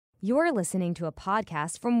You're listening to a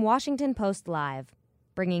podcast from Washington Post Live,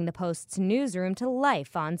 bringing the Post's newsroom to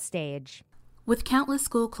life on stage. With countless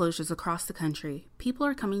school closures across the country, people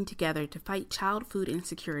are coming together to fight child food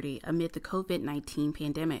insecurity amid the COVID-19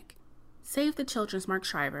 pandemic. Save the Children's Mark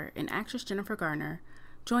Shriver and actress Jennifer Garner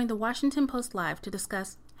joined the Washington Post Live to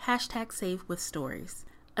discuss #SaveWithStories,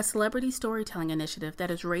 a celebrity storytelling initiative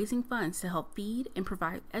that is raising funds to help feed and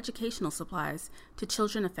provide educational supplies to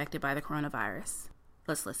children affected by the coronavirus.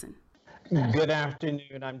 Let's listen. Good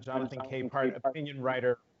afternoon. I'm Jonathan Capehart, opinion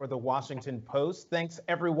writer for the Washington Post. Thanks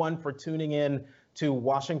everyone for tuning in to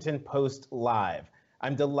Washington Post Live.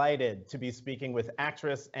 I'm delighted to be speaking with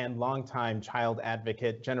actress and longtime child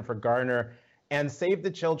advocate Jennifer Garner and Save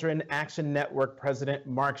the Children Action Network President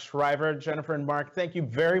Mark Shriver. Jennifer and Mark, thank you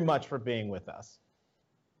very much for being with us.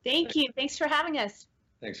 Thank you. Thanks for having us.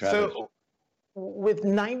 Thanks for having us. With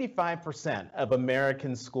 95% of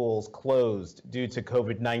American schools closed due to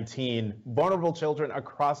COVID-19, vulnerable children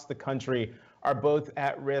across the country are both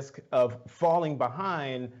at risk of falling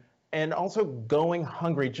behind and also going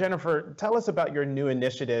hungry. Jennifer, tell us about your new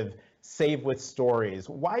initiative, Save with Stories.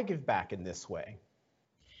 Why give back in this way?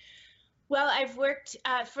 Well, I've worked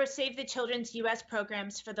for Save the Children's U.S.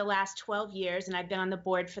 programs for the last 12 years, and I've been on the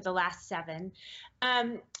board for the last 7.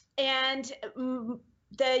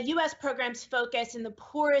 The U.S. programs focus in the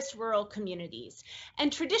poorest rural communities.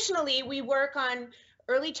 And traditionally, we work on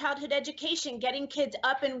early childhood education, getting kids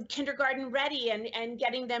up and kindergarten ready and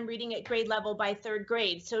getting them reading at grade level by 3rd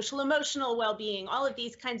grade, social emotional well-being, all of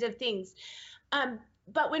these kinds of things.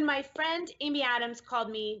 But when my friend Amy Adams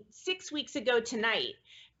called me 6 weeks ago tonight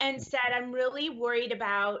and said, I'm really worried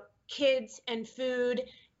about kids and food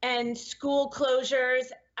and school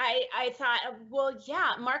closures, I thought, well,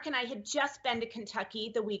 yeah, Mark and I had just been to Kentucky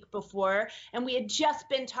the week before, and we had just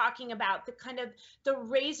been talking about the kind of the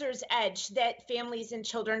razor's edge that families and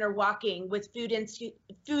children are walking with food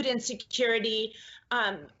insecurity,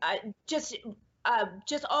 just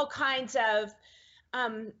all kinds of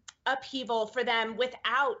upheaval for them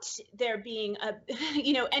without there being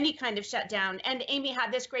any kind of shutdown. And Amy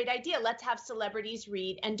had this great idea: let's have celebrities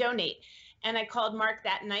read and donate. And I called Mark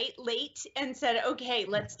that night late and said, okay,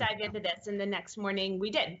 let's dive into this. And the next morning we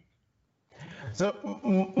did. So,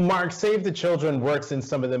 Mark, Save the Children works in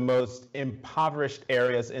some of the most impoverished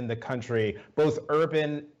areas in the country, both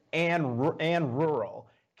urban and rural.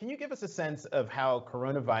 Can you give us a sense of how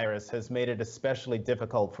coronavirus has made it especially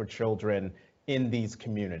difficult for children in these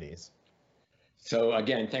communities? So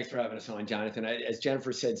again, thanks for having us on, Jonathan. As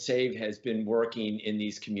Jennifer said, SAVE has been working in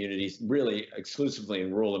these communities really exclusively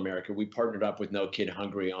in rural America. We partnered up with No Kid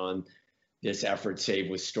Hungry on this effort, Save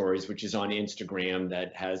with Stories, which is on Instagram,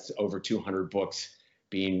 that has over 200 books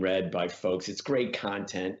being read by folks. It's great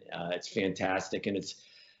content. It's fantastic. And it's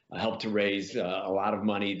helped to raise a lot of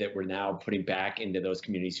money that we're now putting back into those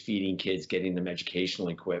communities, feeding kids, getting them educational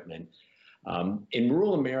equipment. In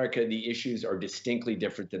rural America, the issues are distinctly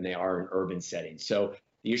different than they are in urban settings. So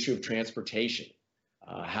the issue of transportation,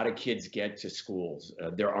 how do kids get to schools?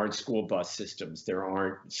 There aren't school bus systems, there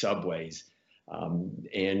aren't subways.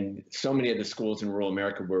 And so many of the schools in rural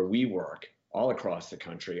America where we work all across the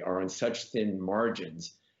country are on such thin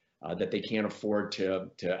margins that they can't afford to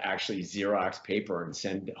actually Xerox paper and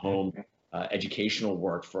send home educational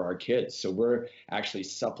work for our kids. So we're actually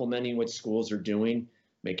supplementing what schools are doing,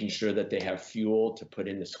 making sure that they have fuel to put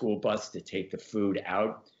in the school bus to take the food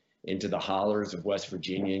out into the hollers of West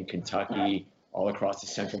Virginia and Kentucky, all across the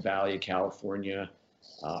Central Valley of California,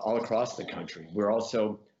 all across the country. We're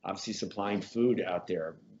also obviously supplying food out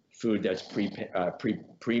there, food that's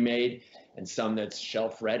pre-made and some that's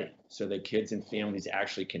shelf ready so that kids and families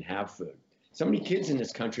actually can have food. So many kids in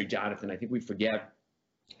this country, Jonathan, I think we forget,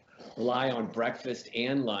 rely on breakfast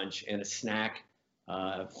and lunch and a snack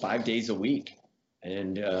 5 days a week.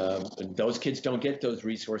 And those kids don't get those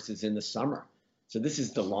resources in the summer. So this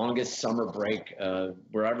is the longest summer break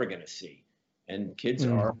we're ever going to see. And kids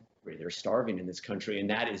they're starving in this country. And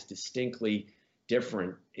that is distinctly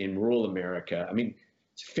different in rural America. I mean,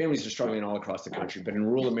 families are struggling all across the country, but in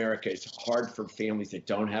rural America, it's hard for families that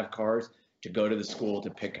don't have cars to go to the school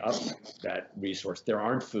to pick up that resource. There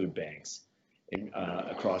aren't food banks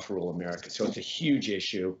across rural America. So it's a huge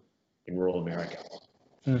issue in rural America.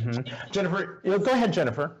 Jennifer, go ahead,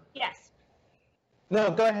 Jennifer. Yes.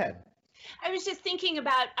 No, go ahead. I was just thinking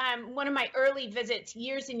about one of my early visits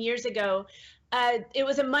years and years ago. It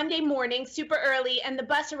was a Monday morning, super early, and the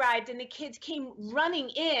bus arrived and the kids came running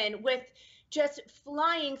in with just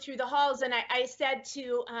flying through the halls. And I said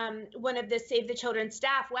to one of the Save the Children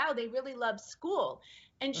staff, wow, they really love school.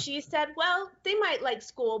 And she said, well, they might like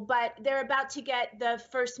school, but they're about to get the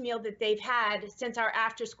first meal that they've had since our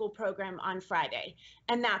after school program on Friday.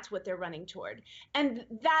 And that's what they're running toward. And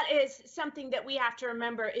that is something that we have to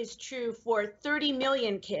remember is true for 30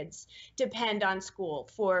 million kids depend on school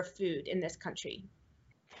for food in this country.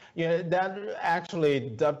 Yeah, that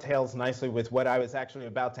actually dovetails nicely with what I was actually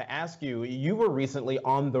about to ask you. You were recently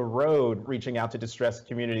on the road reaching out to distressed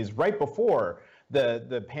communities right before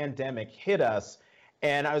the pandemic hit us.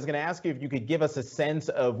 And I was going to ask you if you could give us a sense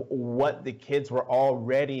of what the kids were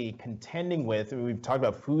already contending with. We've talked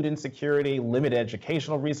about food insecurity, limited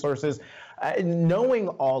educational resources. Knowing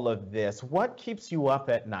all of this, what keeps you up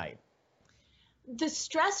at night? The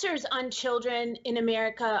stressors on children in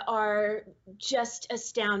America are just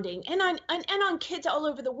astounding, and on kids all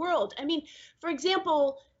over the world. I mean, for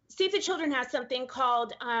example, Save the Children has something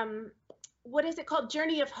called what is it called?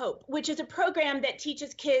 Journey of Hope, which is a program that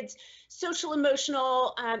teaches kids social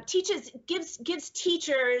emotional, gives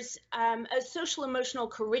teachers a social emotional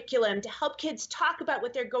curriculum to help kids talk about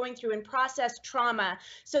what they're going through and process trauma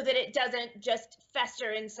so that it doesn't just fester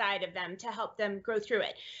inside of them, to help them grow through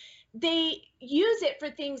it. They use it for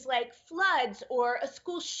things like floods or a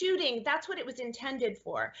school shooting. That's what it was intended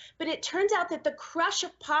for. But it turns out that the crush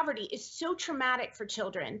of poverty is so traumatic for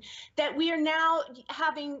children that we are now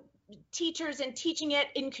having teachers and teaching it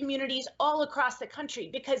in communities all across the country,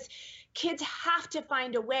 because kids have to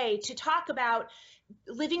find a way to talk about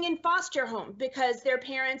living in foster home because their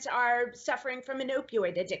parents are suffering from an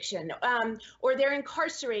opioid addiction, or they're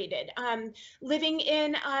incarcerated, living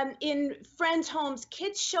in friends' homes.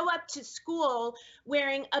 Kids show up to school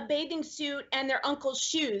wearing a bathing suit and their uncle's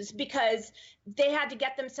shoes because they had to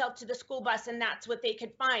get themselves to the school bus and that's what they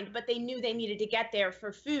could find, but they knew they needed to get there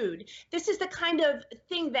for food. This is the kind of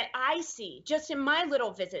thing that I see just in my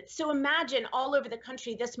little visits. So imagine all over the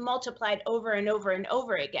country, this multiplied over and over and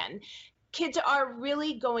over again. Kids are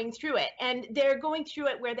really going through it, and they're going through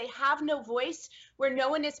it where they have no voice, where no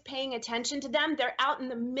one is paying attention to them. They're out in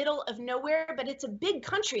the middle of nowhere, but it's a big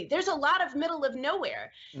country. There's a lot of middle of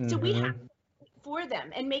nowhere. Mm-hmm. So we have to for them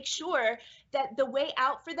and make sure that the way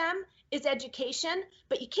out for them is education,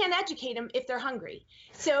 but you can't educate them if they're hungry.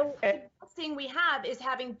 So the best thing we have is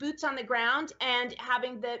having boots on the ground and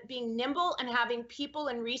being nimble and having people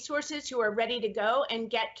and resources who are ready to go and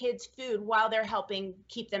get kids food while they're helping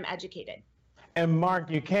keep them educated. And Mark,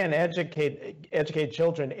 you can educate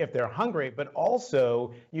children if they're hungry, but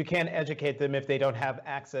also you can educate them if they don't have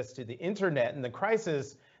access to the internet. And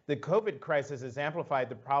the COVID crisis has amplified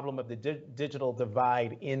the problem of the digital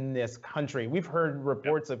divide in this country. We've heard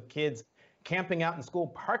reports of kids camping out in school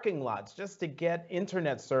parking lots just to get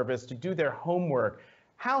internet service to do their homework.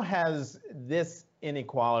 How has this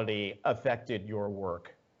inequality affected your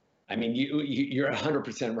work? I mean, you're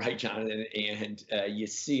 100% right, Jonathan, and you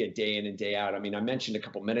see it day in and day out. I mean, I mentioned a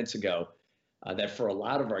couple minutes ago that for a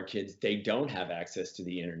lot of our kids, they don't have access to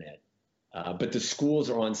the internet. But the schools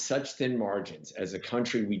are on such thin margins. As a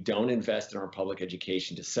country, we don't invest in our public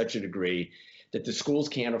education to such a degree that the schools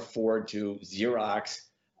can't afford to Xerox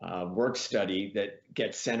work study that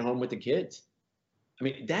gets sent home with the kids. I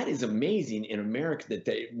mean, that is amazing in America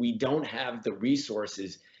that we don't have the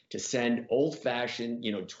resources to send old-fashioned,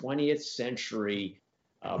 20th century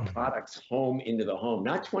products home into the home,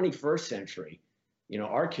 not 21st century.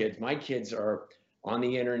 My kids are on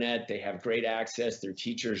the internet. They have great access. Their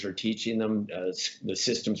teachers are teaching them. The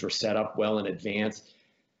systems were set up well in advance.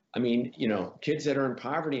 I mean, kids that are in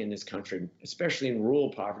poverty in this country, especially in rural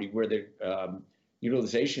poverty, where the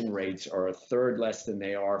utilization rates are a third less than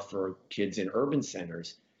they are for kids in urban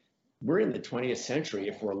centers, we're in the 20th century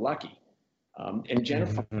if we're lucky. And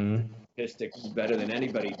Jennifer, statistics better than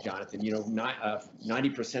anybody, Jonathan.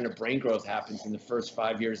 90% of brain growth happens in the first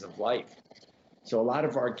 5 years of life. So a lot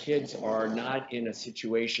of our kids are not in a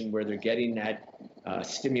situation where they're getting that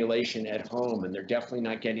stimulation at home, and they're definitely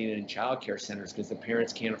not getting it in child care centers because the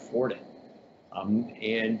parents can't afford it.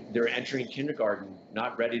 And they're entering kindergarten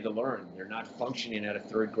not ready to learn. They're not functioning at a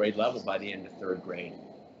third grade level by the end of third grade.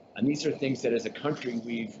 And these are things that as a country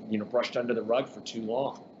we've brushed under the rug for too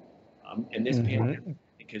long. And this pandemic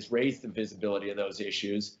has raised the visibility of those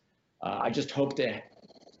issues. I just hope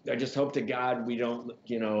to God we don't,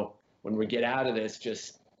 when we get out of this,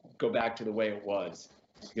 just go back to the way it was,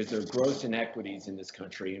 because there are gross inequities in this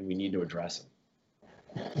country and we need to address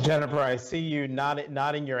them. Jennifer, I see you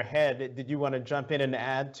nodding your head. Did you want to jump in and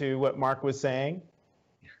add to what Mark was saying?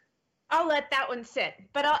 I'll let that one sit,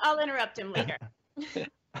 but I'll interrupt him later.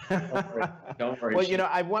 Don't worry. Well,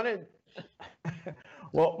 I wanted.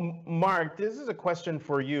 Well, Mark, this is a question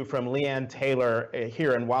for you from Leanne Taylor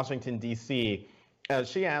here in Washington, D.C.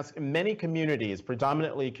 She asked, many communities,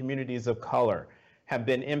 predominantly communities of color, have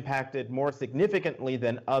been impacted more significantly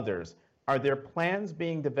than others. Are there plans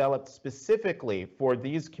being developed specifically for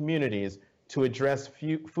these communities to address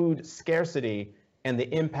food scarcity and the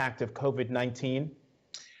impact of COVID-19?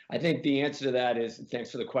 I think the answer to that is,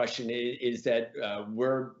 thanks for the question, is that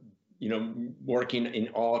we're working in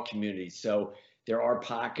all communities. So there are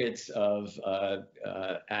pockets of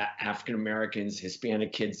African Americans,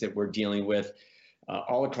 Hispanic kids that we're dealing with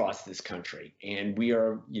all across this country. And we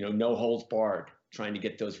are, no holds barred trying to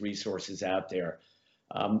get those resources out there.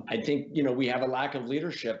 I think, we have a lack of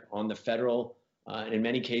leadership on the federal and in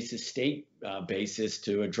many cases state basis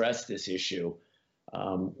to address this issue.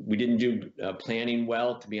 We didn't do planning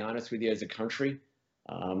well, to be honest with you, as a country.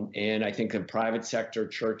 And I think the private sector,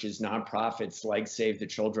 churches, nonprofits like Save the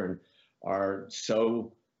Children are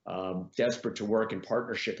so desperate to work in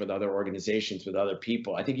partnership with other organizations, with other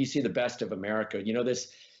people. I think you see the best of America.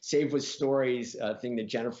 This Save with Stories thing that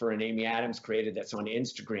Jennifer and Amy Adams created that's on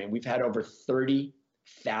Instagram. We've had over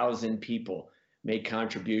 30,000 people make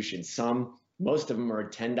contributions. Most of them are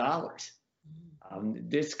 $10.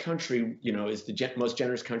 This country, is the most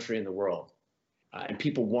generous country in the world. And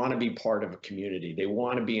people want to be part of a community. They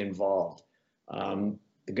want to be involved.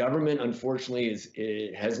 The government,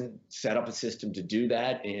 unfortunately, hasn't set up a system to do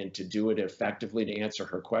that and to do it effectively, to answer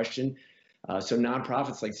her question. So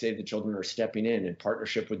nonprofits like Save the Children are stepping in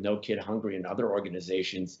partnership with No Kid Hungry and other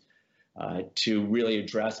organizations to really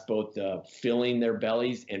address both filling their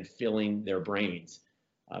bellies and filling their brains,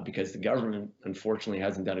 because the government, unfortunately,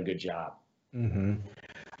 hasn't done a good job. Mm-hmm.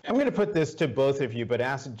 I'm going to put this to both of you, but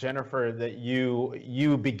ask Jennifer that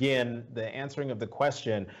you begin the answering of the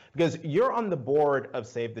question, because you're on the board of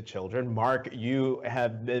Save the Children. Mark, you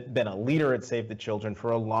have been a leader at Save the Children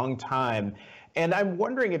for a long time. And I'm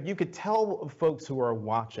wondering if you could tell folks who are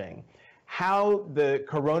watching how the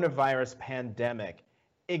coronavirus pandemic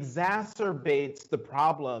exacerbates the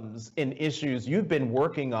problems and issues you've been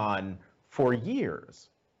working on for years.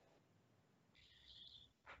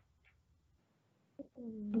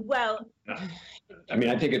 Well, I mean,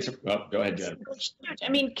 I think it's, go ahead, Jen. I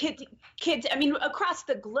mean, kids, across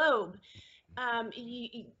the globe,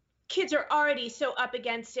 kids are already so up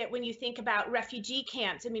against it. When you think about refugee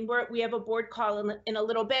camps, I mean, we have a board call in a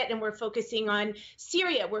little bit, and we're focusing on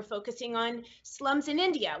Syria. We're focusing on slums in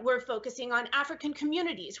India. We're focusing on African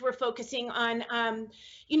communities. We're focusing on,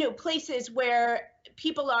 places where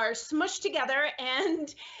people are smushed together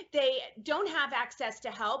and they don't have access to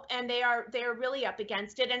help, and they're really up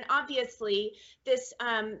against it. And obviously, this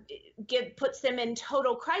puts them in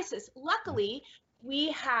total crisis. Luckily,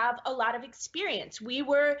 we have a lot of experience. We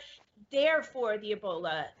were there for the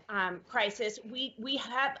Ebola crisis. We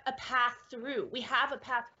have a path through. We have a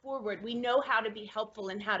path forward. We know how to be helpful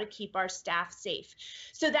and how to keep our staff safe.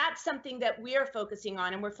 So that's something that we're focusing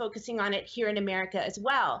on, and we're focusing on it here in America as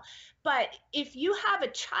well. But if you have a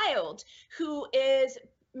child who is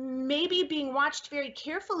maybe being watched very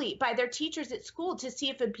carefully by their teachers at school to see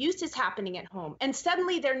if abuse is happening at home, and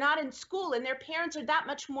suddenly they're not in school and their parents are that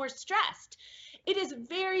much more stressed, it is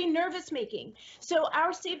very nervous making. So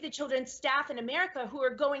our Save the Children staff in America who are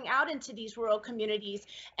going out into these rural communities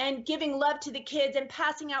and giving love to the kids and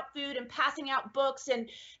passing out food and passing out books, and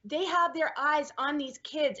they have their eyes on these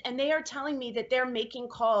kids, and they are telling me that they're making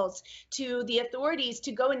calls to the authorities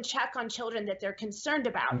to go and check on children that they're concerned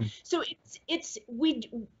about. So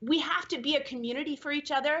we have to be a community for each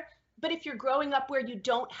other. But if you're growing up where you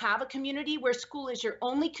don't have a community, where school is your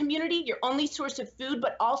only community, your only source of food,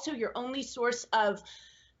 but also your only source of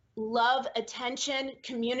love, attention,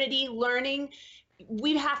 community, learning,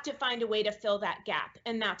 we have to find a way to fill that gap.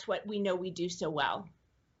 And that's what we know we do so well.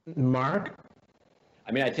 Mark?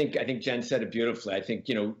 I mean, I think Jen said it beautifully. I think,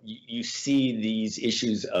 you see these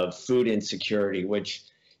issues of food insecurity, which,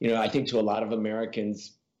 I think to a lot of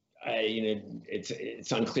Americans,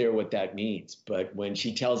 it's unclear what that means. But when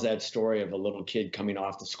she tells that story of a little kid coming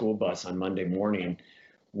off the school bus on Monday morning,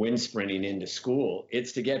 wind sprinting into school,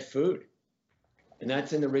 it's to get food. And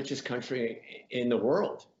that's in the richest country in the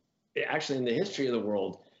world, actually in the history of the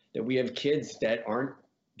world, that we have kids that aren't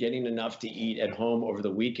getting enough to eat at home over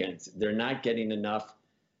the weekends. They're not getting enough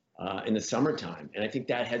in the summertime. And I think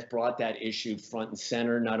that has brought that issue front and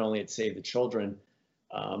center, not only at Save the Children,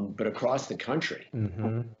 but across the country.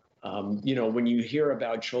 Mm-hmm. When you hear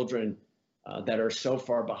about children that are so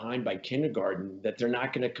far behind by kindergarten that they're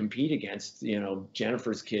not going to compete against,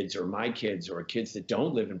 Jennifer's kids or my kids or kids that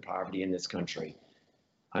don't live in poverty in this country.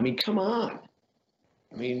 I mean, come on.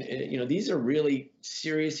 I mean, these are really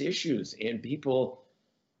serious issues, and people,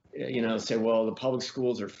 say, well, the public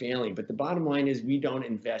schools are failing. But the bottom line is we don't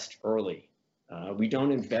invest early. We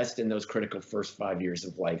don't invest in those critical first 5 years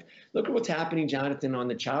of life. Look at what's happening, Jonathan, on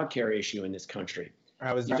the child care issue in this country.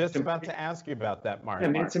 I was just about to ask you about that, Mark. I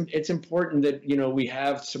mean, it's important that, we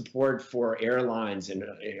have support for airlines and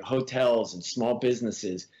hotels and small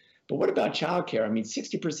businesses. But what about childcare? I mean,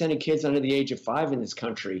 60% of kids under the age of 5 in this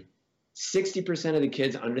country, 60% of the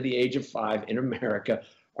kids under the age of 5 in America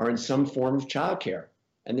are in some form of childcare.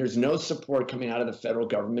 And there's no support coming out of the federal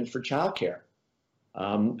government for childcare.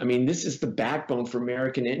 I mean, this is the backbone for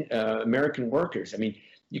American workers. I mean,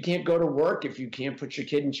 you can't go to work if you can't put your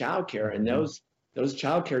kid in childcare. And those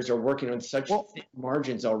childcares are working on such thin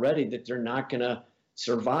margins already that they're not going to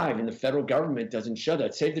survive. And the federal government doesn't show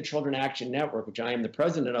that. Save the Children Action Network, which I am the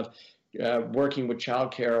president of, working with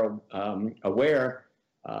Child Care Aware,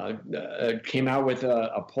 came out with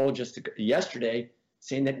a poll just yesterday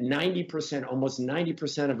saying that 90%, almost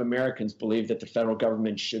 90% of Americans believe that the federal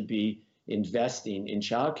government should be investing in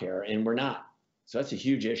childcare, and we're not. So that's a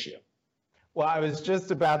huge issue. Well, I was just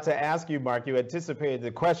about to ask you, Mark, you anticipated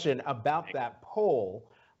the question about that poll.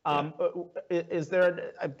 Is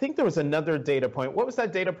there, I think there was another data point. What was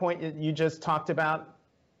that data point you just talked about?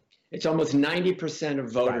 It's almost 90%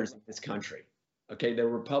 of voters in this country. Okay, they're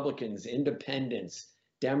Republicans, independents,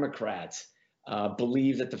 Democrats,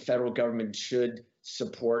 believe that the federal government should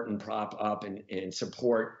support and prop up and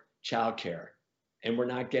support childcare. And we're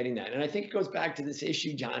not getting that. And I think it goes back to this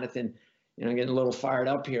issue, Jonathan, I'm getting a little fired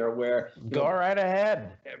up here, where go right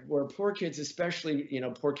ahead. Where poor kids, especially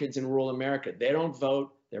poor kids in rural America, they don't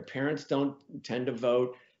vote. Their parents don't tend to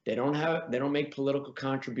vote. They don't make political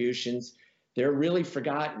contributions. They're really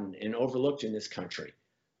forgotten and overlooked in this country.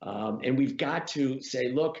 And we've got to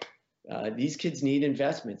say, look, these kids need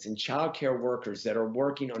investments in child care workers that are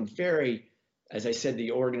working on as I said,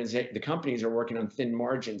 the companies are working on thin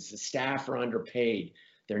margins. The staff are underpaid.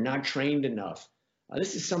 They're not trained enough.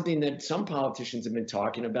 This is something that some politicians have been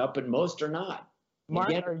talking about, but most are not.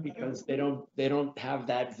 Again, because they don't have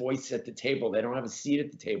that voice at the table. They don't have a seat at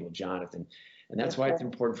the table, Jonathan. And that's why it's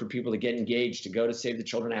important for people to get engaged, to go to Save the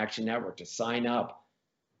Children Action Network, to sign up,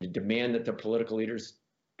 to demand that their political leaders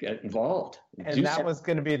get involved. And that was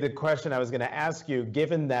going to be the question I was going to ask you,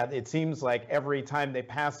 given that it seems like every time they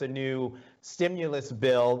pass a new stimulus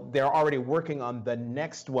bill, they're already working on the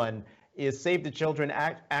next one. Is Save the Children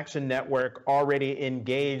Action Network already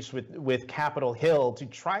engaged with Capitol Hill to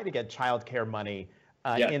try to get child care money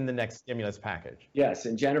in the next stimulus package? Yes,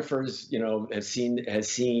 and Jennifer's,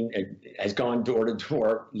 has gone door to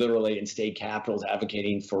door, literally, in state capitals,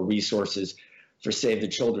 advocating for resources for Save the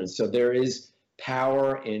Children. So there is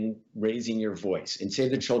power in raising your voice. And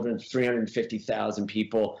Save the Children, 350,000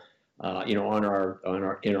 people, in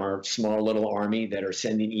our small little army that are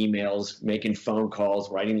sending emails, making phone calls,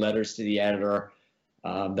 writing letters to the editor,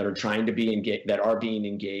 that are trying to be engaged, that are being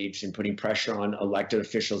engaged, and putting pressure on elected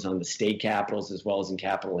officials on the state capitals as well as in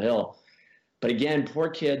Capitol Hill. But again, poor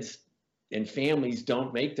kids and families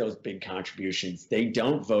don't make those big contributions. They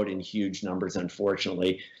don't vote in huge numbers,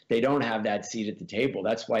 unfortunately. They don't have that seat at the table.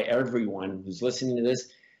 That's why everyone who's listening to this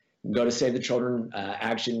can go to Save the Children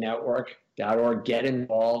Action Network.org, get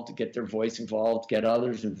involved, get their voice involved, get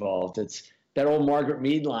others involved. It's that old Margaret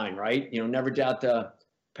Mead line, right? Never doubt the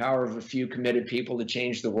power of a few committed people to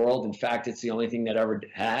change the world. In fact, it's the only thing that ever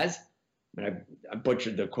has. I mean, I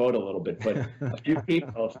butchered the quote a little bit, but a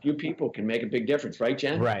few people can make a big difference, right,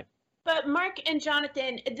 Jen? Right. But Mark and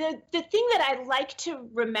Jonathan, the thing that I like to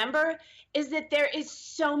remember is that there is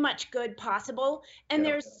so much good possible, and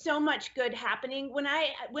there's so much good happening. When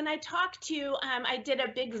I talked to, I did a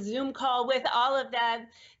big Zoom call with all of the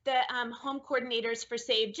home coordinators for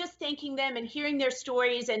SAVE, just thanking them and hearing their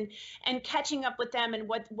stories and catching up with them and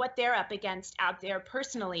what they're up against out there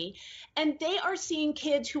personally. And they are seeing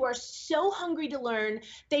kids who are so hungry to learn.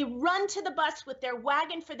 They run to the bus with their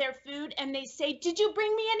wagon for their food and they say, "Did you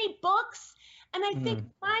bring me any books?" And I think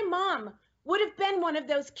my mom would have been one of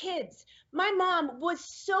those kids. My mom was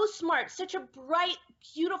so smart, such a bright,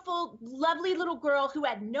 beautiful, lovely little girl who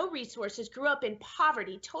had no resources, grew up in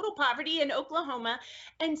poverty, total poverty in Oklahoma,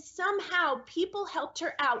 and somehow people helped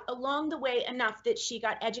her out along the way enough that she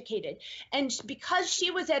got educated. And because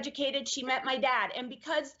she was educated, she met my dad. And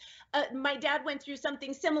because my dad went through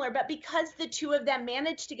something similar, but because the two of them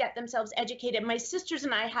managed to get themselves educated, my sisters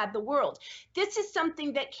and I had the world. This is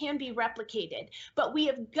something that can be replicated, but we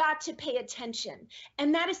have got to pay attention.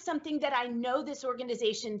 And that is something that I know this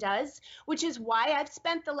organization does, which is why I've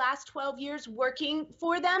spent the last 12 years working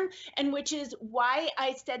for them, and which is why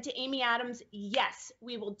I said to Amy Adams, yes,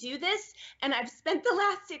 we will do this. And I've spent the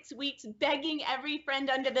last 6 weeks begging every friend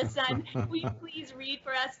under the sun, please read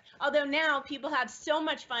for us. Although now people have so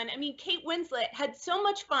much fun. I mean, Kate Winslet had so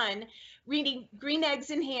much fun reading Green Eggs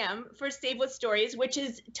and Ham for Save with Stories, which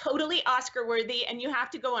is totally Oscar worthy, and you have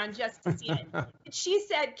to go on just to see it. She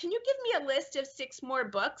said, "Can you give me a list of 6 more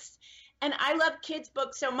books?" And I love kids'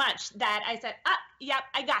 books so much that I said, yep,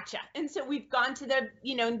 I gotcha. And so we've gone to the,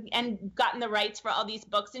 and gotten the rights for all these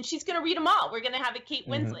books, and she's going to read them all. We're going to have a Kate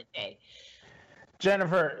Winslet day.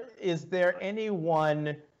 Jennifer, is there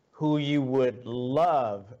anyone who you would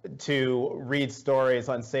love to read stories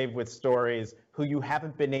on Save with Stories who you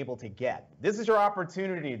haven't been able to get? This is your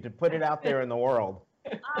opportunity to put it out there in the world.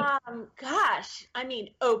 Gosh, I mean,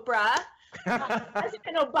 Oprah.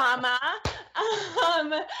 President Obama,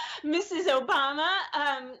 Mrs. Obama.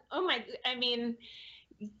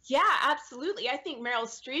 Yeah, absolutely. I think Meryl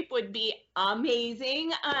Streep would be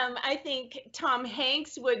amazing. I think Tom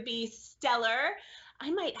Hanks would be stellar.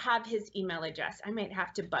 I might have his email address. I might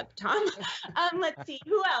have to bug Tom. Let's see,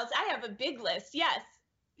 who else? I have a big list. Yes.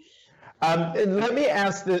 Let me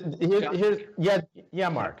ask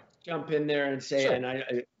Mark. Jump in there and say, sure.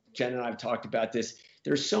 And Jen and I have talked about this.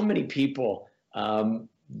 There's so many people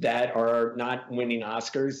that are not winning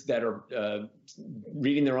Oscars that are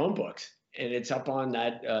reading their own books. And it's up on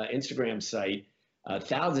that Instagram site.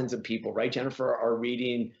 Thousands of people, right, Jennifer, are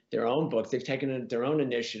reading their own books. They've taken their own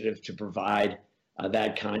initiative to provide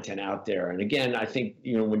that content out there. And again, I think,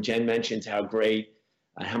 when Jen mentions how great,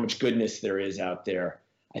 how much goodness there is out there,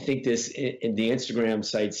 I think the Instagram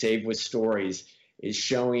site, Save with Stories, is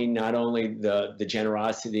showing not only the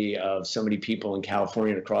generosity of so many people in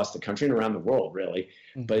California and across the country and around the world, really,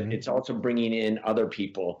 but it's also bringing in other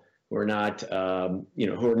people who are not, who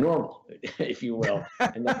are normal, if you will.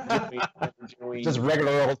 And doing just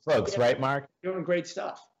regular old folks, right, Mark? Doing great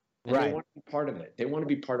stuff. And right. They want to be part of it. They want to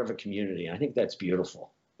be part of a community. I think that's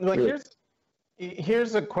beautiful. Like really.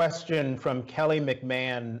 Here's a question from Kelly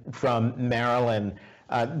McMahon from Maryland.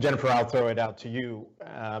 Jennifer, I'll throw it out to you.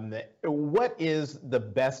 What is the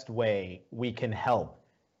best way we can help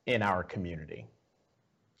in our community?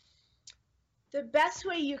 The best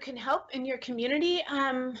way you can help in your community,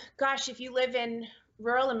 gosh, if you live in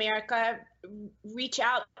rural America, reach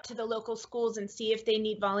out to the local schools and see if they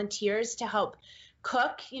need volunteers to help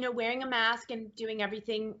cook, wearing a mask and doing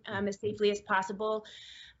everything as safely as possible.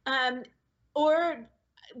 Or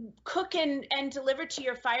cook and deliver to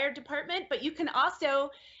your fire department, but you can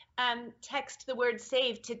also text the word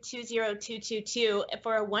SAVE to 20222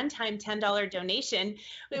 for a one-time $10 donation.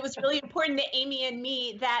 It was really important to Amy and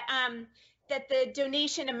me that the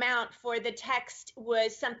donation amount for the text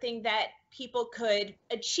was something that people could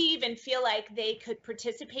achieve and feel like they could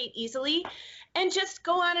participate easily and just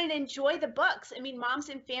go on and enjoy the books. I mean, moms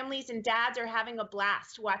and families and dads are having a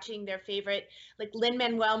blast watching their favorite, like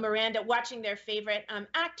Lin-Manuel Miranda, watching their favorite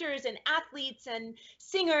actors and athletes and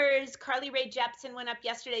singers. Carly Rae Jepsen went up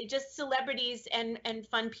yesterday, just celebrities and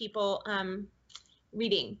fun people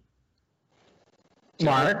reading.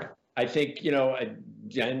 Mark? I think,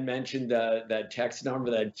 Jen mentioned that text number,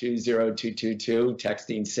 that 20222,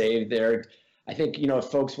 texting SAVE there. I think, if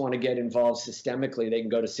folks want to get involved systemically, they can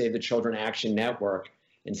go to Save the Children Action Network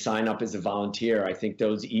and sign up as a volunteer. I think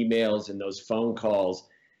those emails and those phone calls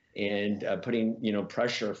and putting,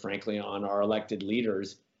 pressure, frankly, on our elected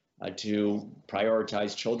leaders to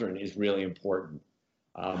prioritize children is really important.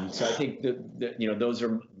 So I think that those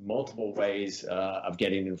are multiple ways of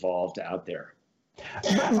getting involved out there.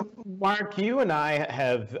 Mark, you and I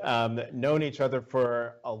have known each other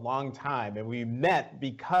for a long time, and we met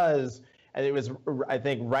because it was, I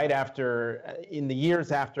think, right after, in the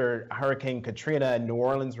years after Hurricane Katrina and New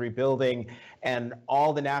Orleans rebuilding and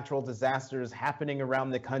all the natural disasters happening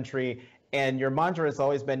around the country. And your mantra has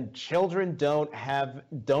always been, children don't have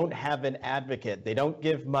an advocate. They don't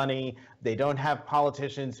give money. They don't have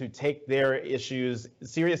politicians who take their issues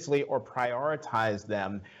seriously or prioritize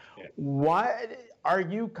them. Yeah. Why are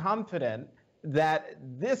you confident that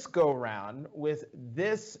this go round with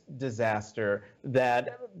this disaster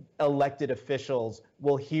that elected officials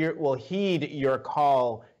will heed your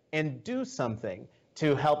call and do something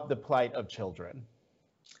to help the plight of children?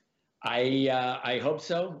 I hope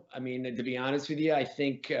so. I mean, to be honest with you, I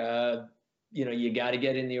think, you got to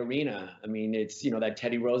get in the arena. I mean, it's, that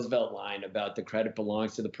Teddy Roosevelt line about the credit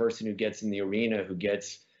belongs to the person who gets in the arena, who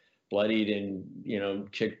gets bloodied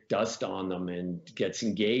and, kick dust on them and gets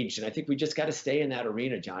engaged. And I think we just got to stay in that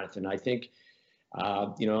arena, Jonathan. I think,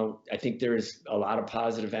 I think there's a lot of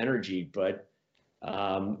positive energy, but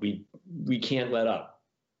we can't let up.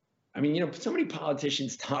 I mean, so many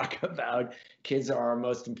politicians talk about kids are our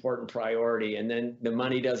most important priority, and then the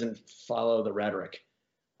money doesn't follow the rhetoric.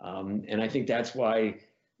 And I think that's why,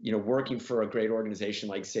 working for a great organization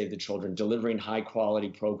like Save the Children, delivering high quality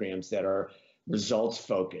programs that are results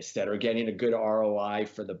focused, that are getting a good ROI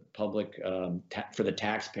for the public, for the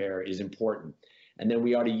taxpayer is important. And then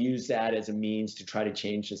we ought to use that as a means to try to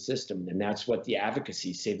change the system. And that's what the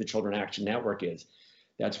advocacy, Save the Children Action Network is.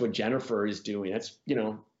 That's what Jennifer is doing. That's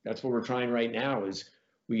what we're trying right now. Is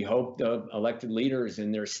we hope the elected leaders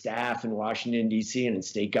and their staff in Washington, D.C. and in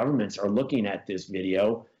state governments are looking at this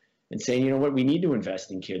video and saying, you know what, we need to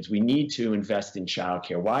invest in kids. We need to invest in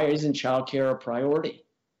childcare. Why isn't childcare a priority?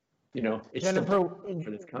 It's Jennifer,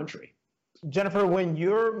 for this country. Jennifer, when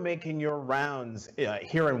you're making your rounds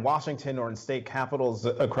here in Washington or in state capitals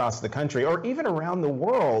across the country, or even around the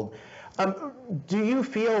world, do you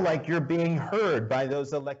feel like you're being heard by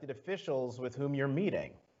those elected officials with whom you're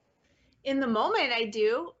meeting? In the moment, I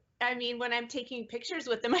do. I mean, when I'm taking pictures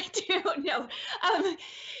with them, I do. No.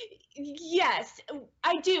 Yes,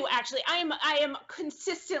 I do, actually. I am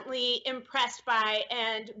consistently impressed by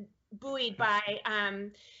and buoyed by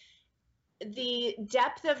the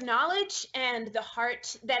depth of knowledge and the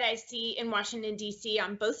heart that I see in Washington, D.C.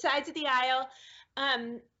 on both sides of the aisle.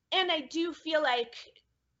 And I do feel like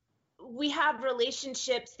we have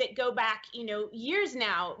relationships that go back, years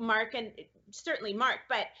now, Mark, and certainly Mark,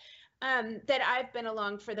 but that I've been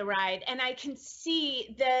along for the ride. And I can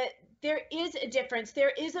see that there is a difference.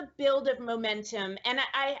 There is a build of momentum. And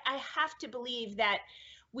I have to believe that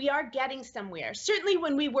we are getting somewhere. Certainly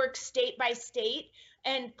when we work state by state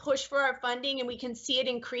and push for our funding, and we can see it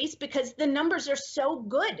increase because the numbers are so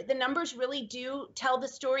good. The numbers really do tell the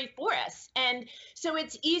story for us. And so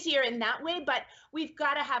it's easier in that way, but we've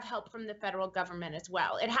got to have help from the federal government as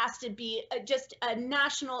well. It has to be just a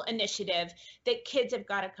national initiative that kids have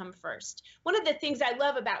got to come first. One of the things I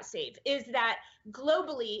love about SAVE is that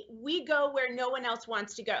globally, we go where no one else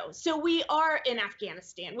wants to go. So we are in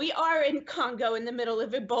Afghanistan. We are in Congo in the middle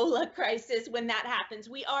of Ebola crisis when that happens.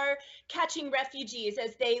 We are catching refugees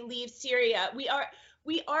as they leave Syria. We are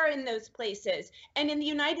in those places. And in the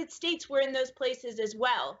United States, we're in those places as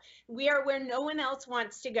well. We are where no one else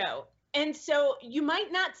wants to go. And so you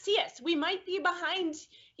might not see us. We might be behind,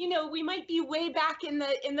 we might be way back in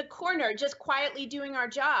the corner, just quietly doing our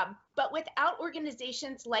job. But without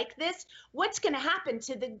organizations like this, what's going to happen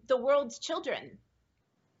to the world's children?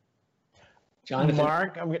 Jonathan,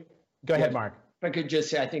 Mark, go ahead, Mark. If I could just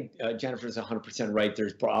say, I think Jennifer's 100% right.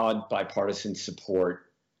 There's broad bipartisan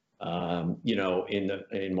support,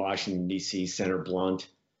 in Washington, D.C., Senator Blunt,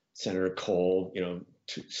 Senator Cole,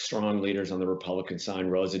 two strong leaders on the Republican side,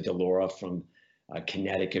 Rosa DeLauro from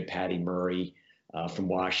Connecticut, Patty Murray from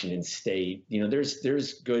Washington State.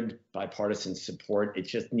 There's good bipartisan support. It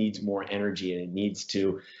just needs more energy, and it needs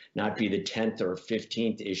to not be the 10th or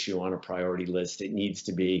 15th issue on a priority list. It needs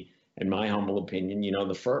to be, in my humble opinion,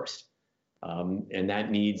 the first. And that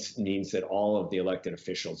needs that all of the elected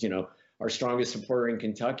officials, our strongest supporter in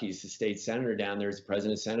Kentucky is the state senator down there, is the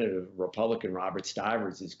president of Senate, a Republican, Robert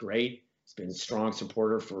Stivers, is great. He's been a strong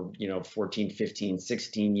supporter for, 14, 15,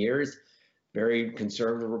 16 years, very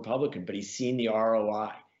conservative Republican, but he's seen the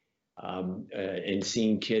ROI and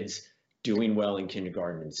seeing kids doing well in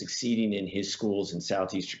kindergarten and succeeding in his schools in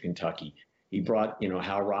southeastern Kentucky. He brought,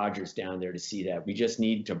 Hal Rogers down there to see that. We just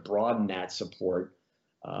need to broaden that support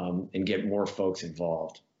and get more folks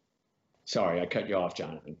involved. Sorry, I cut you off,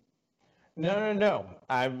 Jonathan. No.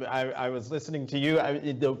 I was listening to you.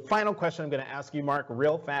 The final question I'm going to ask you, Mark,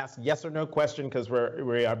 real fast, yes or no question, because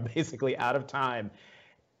we are basically out of time.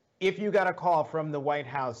 If you got a call from the White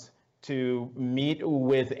House to meet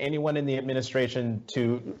with anyone in the administration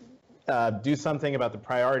to do something about the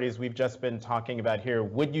priorities we've just been talking about here,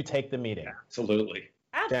 would you take the meeting? Absolutely.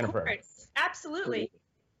 Jennifer. Of course. Absolutely.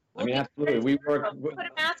 Absolutely. We work. Put a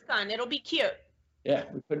mask on. It'll be cute. Yeah,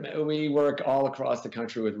 we work all across the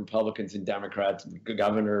country with Republicans and Democrats,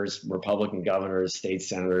 governors, Republican governors, state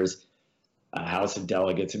senators, House of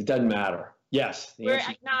Delegates. It doesn't matter. Yes. We're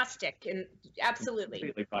agnostic and absolutely.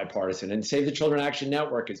 Completely bipartisan. And Save the Children Action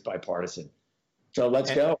Network is bipartisan. So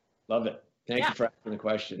let's go. Love it. Thank you for asking the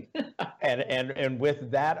question. and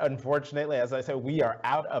with that, unfortunately, as I said, we are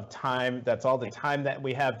out of time. That's all the time that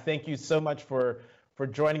we have. Thank you so much for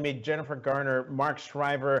joining me, Jennifer Garner, Mark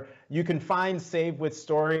Shriver. You can find Save with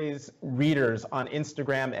Stories readers on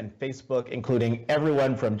Instagram and Facebook, including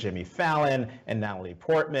everyone from Jimmy Fallon and Natalie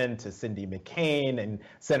Portman to Cindy McCain and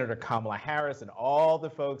Senator Kamala Harris and all the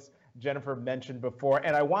folks Jennifer mentioned before.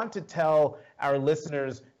 And I want to tell our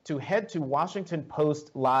listeners to head to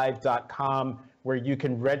WashingtonPostLive.com, where you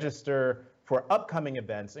can register for upcoming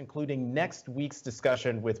events, including next week's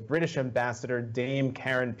discussion with British Ambassador Dame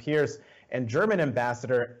Karen Pierce and German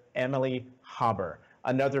Ambassador Emily Haber.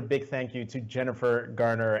 Another big thank you to Jennifer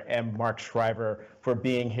Garner and Mark Shriver for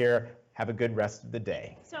being here. Have a good rest of the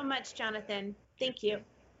day. So much, Jonathan. Thank you.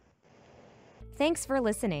 Thanks for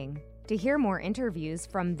listening. To hear more interviews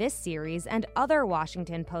from this series and other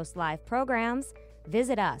Washington Post Live programs,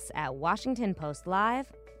 visit us at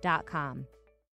WashingtonPostLive.com.